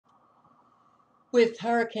With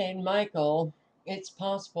Hurricane Michael, it's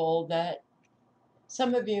possible that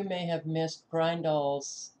some of you may have missed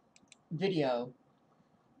Grindall's video.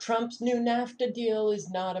 Trump's new NAFTA deal is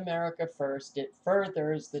not America first. It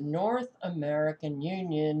furthers the North American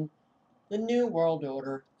Union, the New World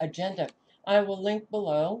Order agenda. I will link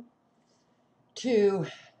below to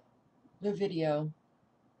the video.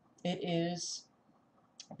 It is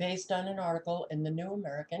based on an article in the New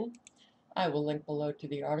American. I will link below to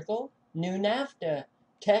the article. New NAFTA,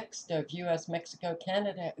 text of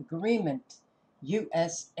U.S.-Mexico-Canada agreement,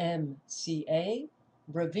 USMCA,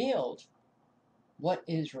 revealed. What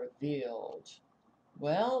is revealed?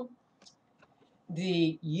 Well,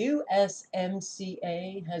 the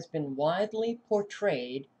USMCA has been widely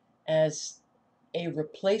portrayed as a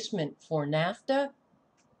replacement for NAFTA.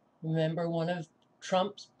 Remember one of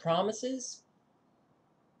Trump's promises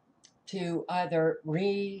to either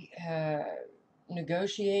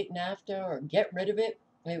negotiate NAFTA or get rid of it.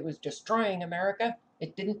 It was destroying America.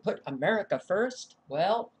 It didn't put America first.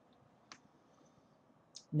 Well,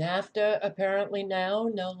 NAFTA apparently now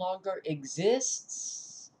no longer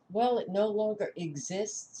exists. Well, it no longer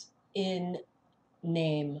exists in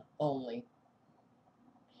name only.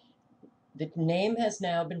 The name has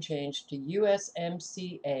now been changed to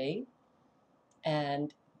USMCA,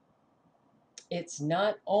 and it's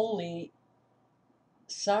not only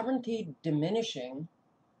sovereignty diminishing,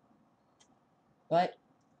 but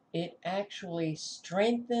it actually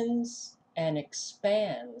strengthens and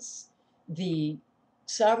expands the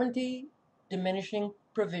sovereignty diminishing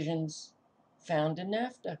provisions found in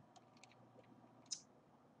NAFTA.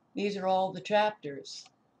 These are all the chapters.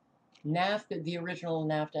 NAFTA, the original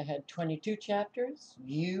NAFTA had 22 chapters.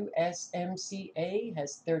 USMCA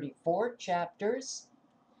has 34 chapters.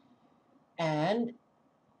 And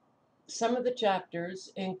some of the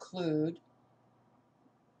chapters include,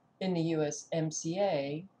 in the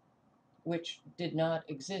USMCA, which did not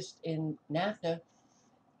exist in NAFTA,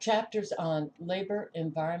 chapters on labor,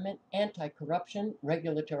 environment, anti-corruption,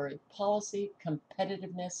 regulatory policy,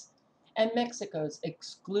 competitiveness, and Mexico's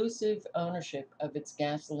exclusive ownership of its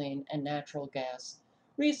gasoline and natural gas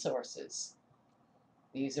resources.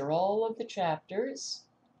 These are all of the chapters.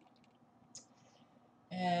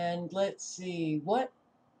 And let's see, what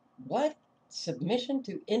submission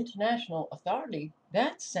to international authority?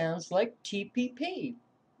 That sounds like TPP.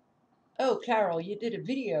 Oh, Carol, you did a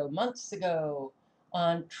video months ago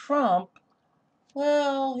on Trump.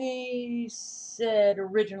 Well, he said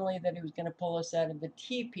originally that he was going to pull us out of the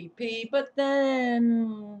TPP, but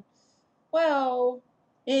then, well,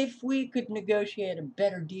 if we could negotiate a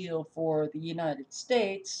better deal for the United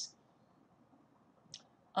States,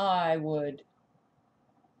 I would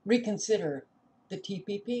reconsider the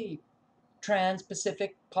TPP,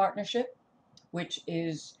 Trans-Pacific Partnership, which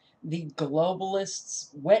is the globalists'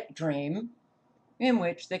 wet dream, in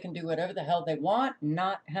which they can do whatever the hell they want,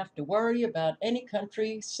 not have to worry about any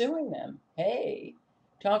country suing them. Hey,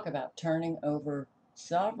 talk about turning over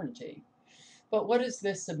sovereignty. But what is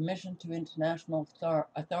this submission to international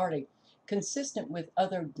authority? Consistent with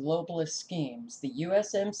other globalist schemes, the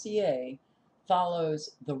USMCA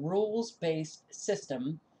follows the rules-based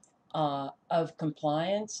system of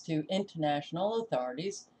compliance to international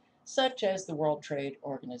authorities such as the World Trade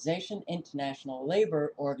Organization, International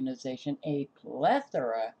Labor Organization, a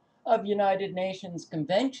plethora of United Nations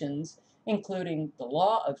conventions, including the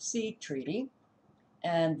Law of Sea Treaty,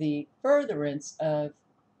 and the furtherance of,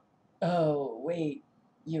 oh, wait,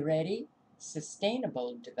 you ready?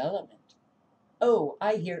 Sustainable development. Oh,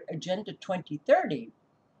 I hear Agenda 2030.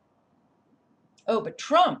 Oh, but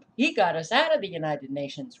Trump, he got us out of the United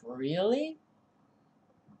Nations. Really?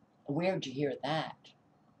 Where'd you hear that?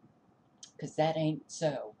 Because that ain't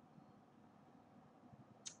so.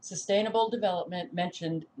 Sustainable development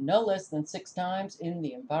mentioned no less than 6 times in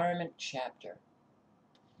the environment chapter.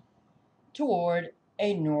 Toward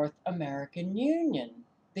a North American Union,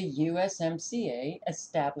 the USMCA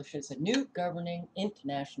establishes a new governing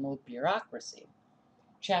international bureaucracy.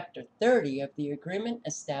 Chapter 30 of the agreement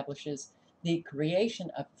establishes the creation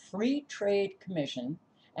of a Free Trade Commission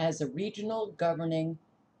as a regional governing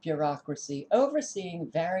bureaucracy overseeing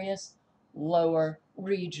various lower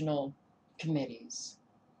regional committees.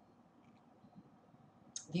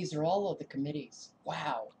 These are all of the committees.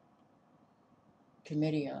 Wow.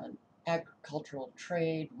 Committee on Agricultural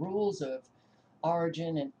Trade, Rules of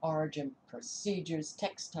Origin and Origin Procedures,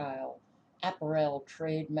 Textile, Apparel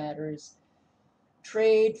Trade Matters,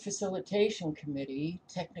 Trade Facilitation Committee,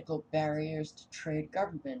 Technical Barriers to Trade,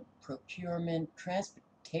 Government, Procurement,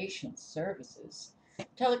 Transportation Services,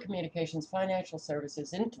 Telecommunications, Financial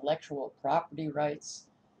Services, Intellectual Property Rights,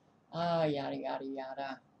 Yada, yada,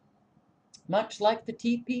 yada. Much like the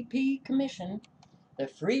TPP Commission, the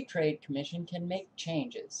Free Trade Commission can make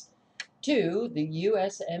changes to the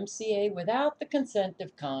USMCA without the consent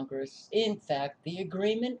of Congress. In fact, the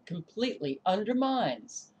agreement completely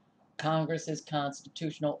undermines Congress's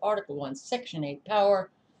constitutional Article 1, Section 8 power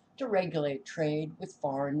to regulate trade with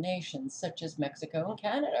foreign nations such as Mexico and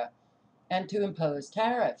Canada, and to impose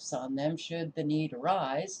tariffs on them should the need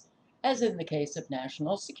arise, as in the case of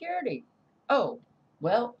national security. Oh,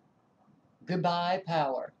 well, goodbye,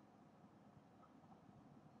 power.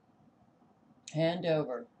 Hand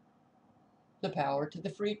over the power to the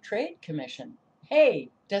Free Trade Commission. Hey,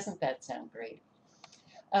 doesn't that sound great?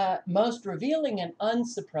 Most revealing and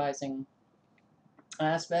unsurprising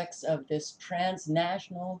aspects of these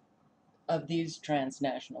transnational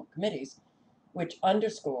committees, which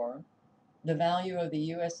underscore the value of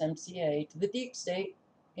the USMCA to the deep state,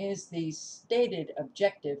 is the stated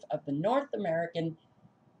objective of the North American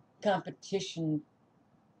competition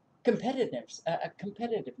competitiveness.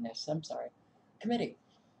 Committee.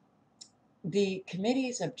 The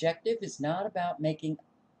committee's objective is not about making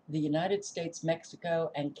the United States,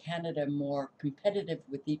 Mexico, and Canada more competitive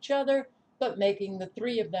with each other, but making the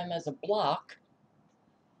three of them as a bloc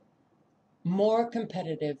more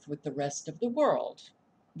competitive with the rest of the world.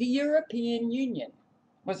 The European Union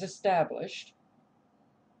was established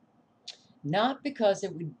not because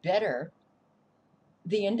it would better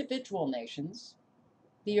the individual nations.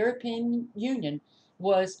 The European Union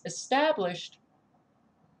was established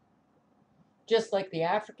just like the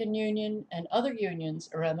African Union and other unions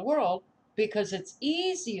around the world, because it's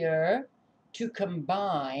easier to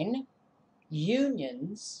combine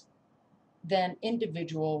unions than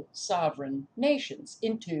individual sovereign nations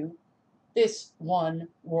into this one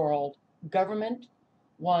world government,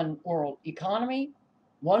 one world economy,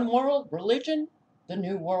 one world religion, the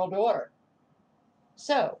New World Order.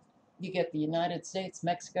 So you get the United States,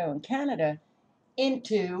 Mexico, and Canada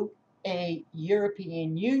into a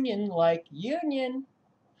European Union like union,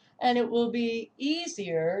 and it will be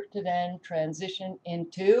easier to then transition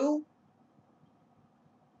into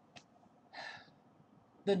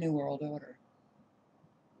the New World Order,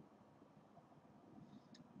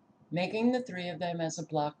 making the three of them as a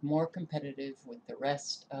bloc more competitive with the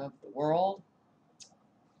rest of the world.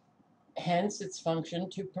 Hence, its function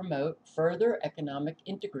to promote further economic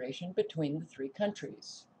integration between the three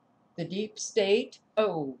countries. The deep state,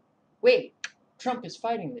 oh, wait, Trump is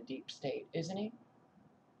fighting the deep state, isn't he?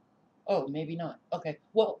 Oh, maybe not. Okay,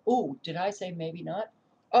 well, ooh, did I say maybe not?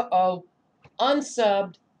 Uh-oh,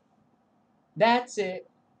 unsubbed. That's it.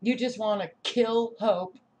 You just want to kill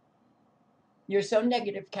hope. You're so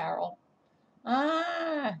negative, Carol.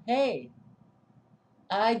 Hey,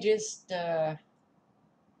 I just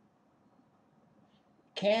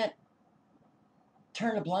can't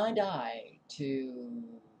turn a blind eye to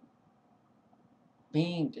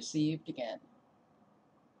being deceived again.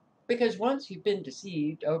 Because once you've been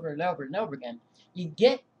deceived over and over and over again, you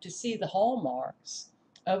get to see the hallmarks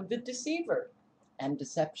of the deceiver and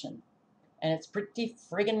deception. And it's pretty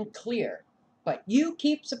friggin' clear. But you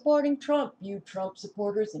keep supporting Trump, you Trump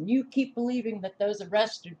supporters, and you keep believing that those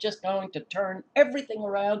arrests are just going to turn everything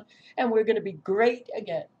around and we're going to be great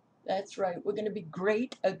again. That's right, we're going to be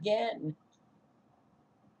great again.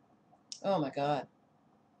 Oh my God.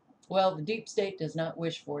 Well, the deep state does not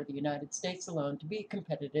wish for the United States alone to be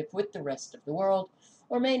competitive with the rest of the world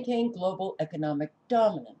or maintain global economic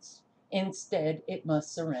dominance. Instead, it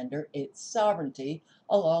must surrender its sovereignty,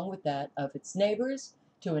 along with that of its neighbors,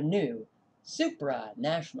 to a new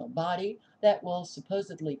supranational body that will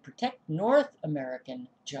supposedly protect North American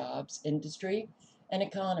jobs, industry, and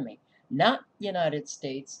economy. Not United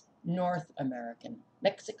States, North American.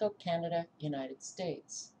 Mexico, Canada, United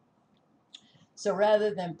States. So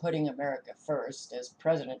rather than putting America first, as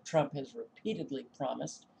President Trump has repeatedly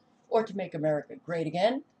promised, or to make America great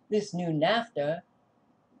again, this new NAFTA,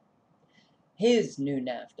 his new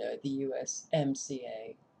NAFTA, the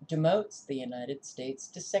USMCA, demotes the United States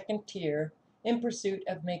to second tier in pursuit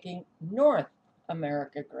of making North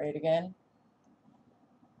America great again.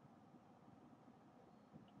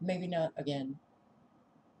 Maybe not again.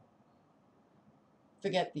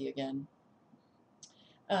 Forget the again.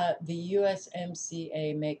 The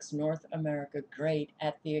USMCA makes North America great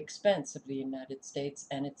at the expense of the United States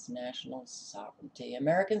and its national sovereignty.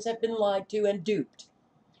 Americans have been lied to and duped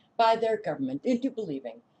by their government into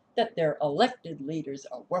believing that their elected leaders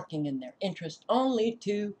are working in their interest, only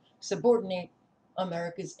to subordinate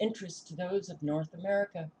America's interests to those of North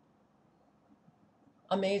America.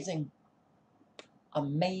 Amazing.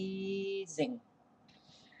 Amazing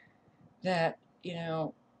that,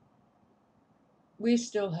 we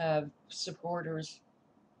still have supporters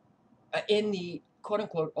in the quote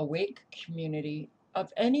unquote awake community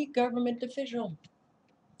of any government official.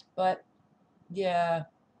 But yeah,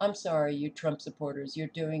 I'm sorry, you Trump supporters. You're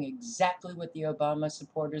doing exactly what the Obama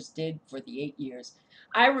supporters did for the 8 years.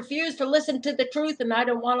 I refuse to listen to the truth, and I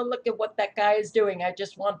don't want to look at what that guy is doing. I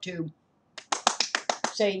just want to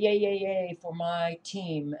say yay, yay, yay for my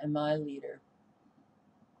team and my leader.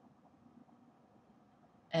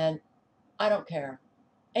 And I don't care.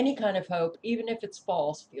 Any kind of hope, even if it's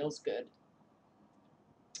false, feels good.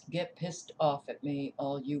 Get pissed off at me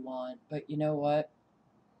all you want, but you know what?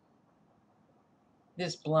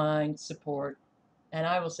 This blind support, and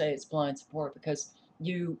I will say it's blind support because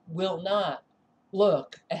you will not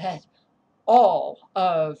look at all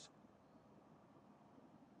of,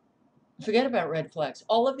 forget about red flags,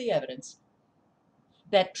 all of the evidence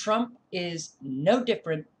that Trump is no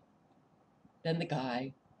different than the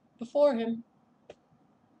guy before him.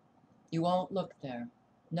 You won't look there.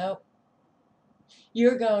 Nope.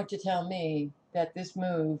 You're going to tell me that this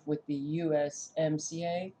move with the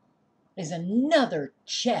USMCA is another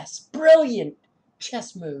brilliant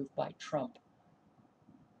chess move by Trump.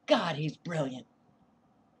 God, he's brilliant.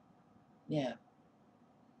 Yeah.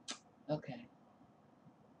 Okay.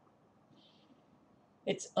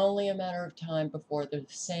 It's only a matter of time before the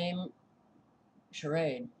same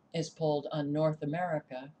charade is pulled on North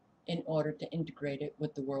America in order to integrate it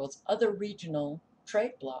with the world's other regional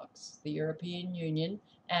trade blocs, the European Union,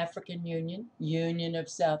 African Union, Union of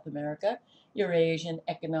South America, Eurasian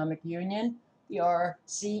Economic Union, the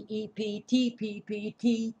RCEP, TPP,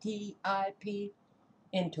 TTIP,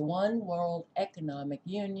 into one World Economic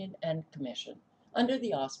Union and Commission under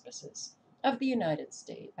the auspices of the United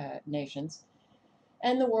States nations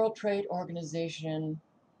and the World Trade Organization,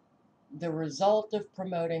 the result of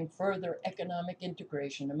promoting further economic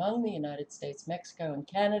integration among the United States, Mexico, and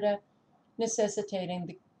Canada, necessitating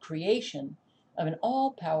the creation of an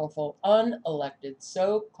all-powerful, unelected,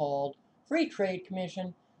 so-called Free Trade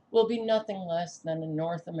Commission, will be nothing less than a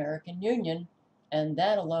North American Union, and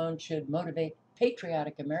that alone should motivate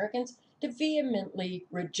patriotic Americans to vehemently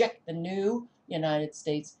reject the new United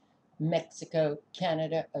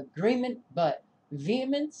States-Mexico-Canada agreement, but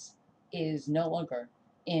vehemence is no longer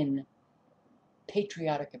in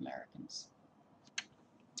patriotic Americans.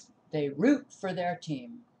 They root for their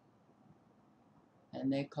team,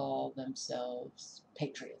 and they call themselves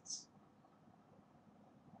patriots.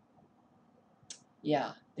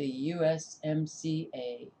 Yeah, the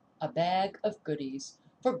USMCA, a bag of goodies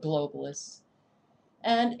for globalists,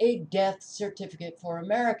 and a death certificate for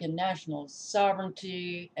American national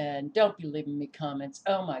sovereignty. And don't be leaving me comments,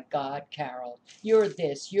 oh my God, Carol, you're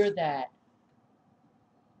this, you're that.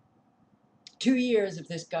 2 years of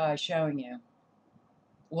this guy showing you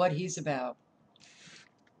what he's about.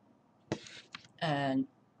 And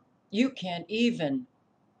you can't even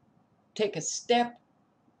take a step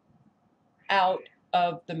out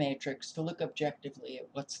of the matrix to look objectively at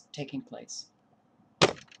what's taking place.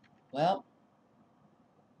 Well,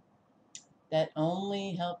 that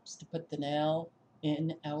only helps to put the nail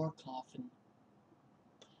in our coffin.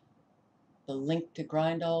 The link to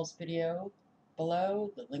Grindall's video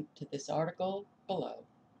below, the link to this article below.